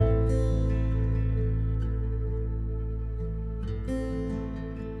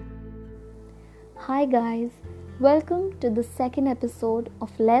Hi guys, welcome to the second episode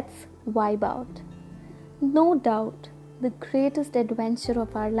of Let's Vibe Out. No doubt, the greatest adventure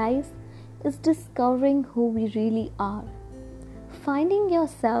of our lives is discovering who we really are. Finding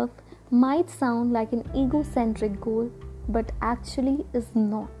yourself might sound like an egocentric goal, but actually is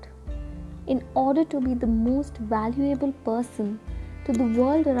not. In order to be the most valuable person to the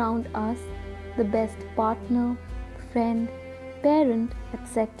world around us, the best partner, friend, parent,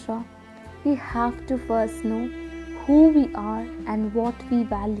 etc., we have to first know who we are and what we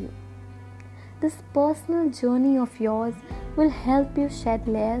value. This personal journey of yours will help you shed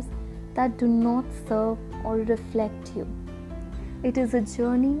layers that do not serve or reflect you. It is a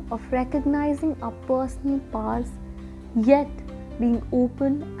journey of recognizing our personal powers, yet being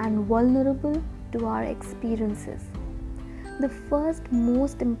open and vulnerable to our experiences. The first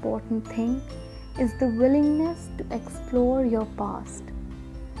most important thing is the willingness to explore your past.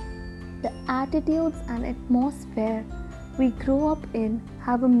 The attitudes and atmosphere we grow up in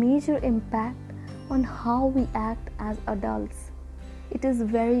have a major impact on how we act as adults. It is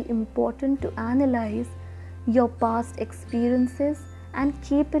very important to analyze your past experiences and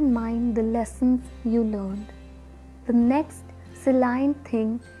keep in mind the lessons you learned. The next salient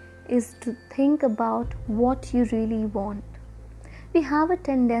thing is to think about what you really want. We have a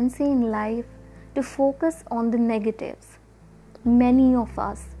tendency in life to focus on the negatives. Many of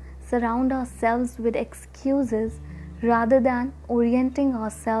us surround ourselves with excuses rather than orienting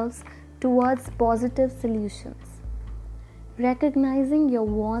ourselves towards positive solutions. Recognizing your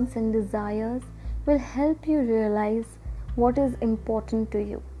wants and desires will help you realize what is important to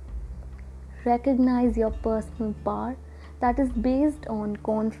you. Recognize your personal power that is based on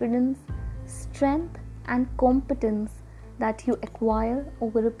confidence, strength, and competence that you acquire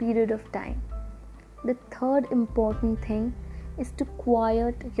over a period of time. The third important thing is to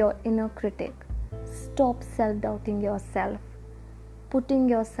quiet your inner critic. Stop self-doubting yourself, putting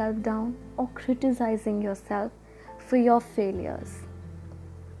yourself down, or criticizing yourself for your failures.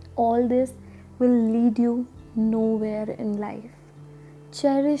 All this will lead you nowhere in life.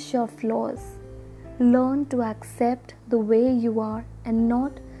 Cherish your flaws. Learn to accept the way you are and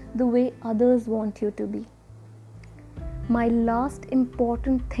not the way others want you to be. My last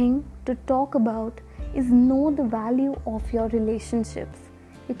important thing to talk about is know the value of your relationships.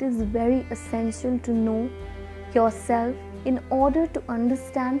 It is very essential to know yourself in order to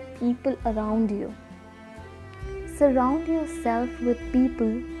understand people around you. Surround yourself with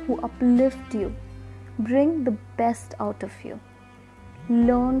people who uplift you, bring the best out of you.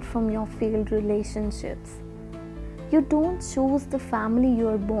 Learn from your failed relationships. You don't choose the family you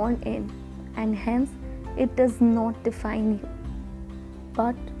are born in, and hence it does not define you.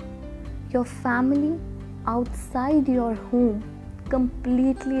 But your family outside your home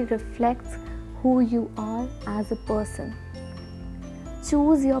completely reflects who you are as a person.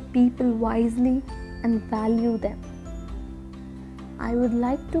 Choose your people wisely and value them. I would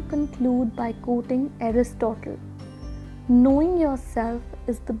like to conclude by quoting Aristotle. Knowing yourself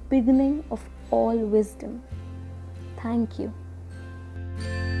is the beginning of all wisdom. Thank you.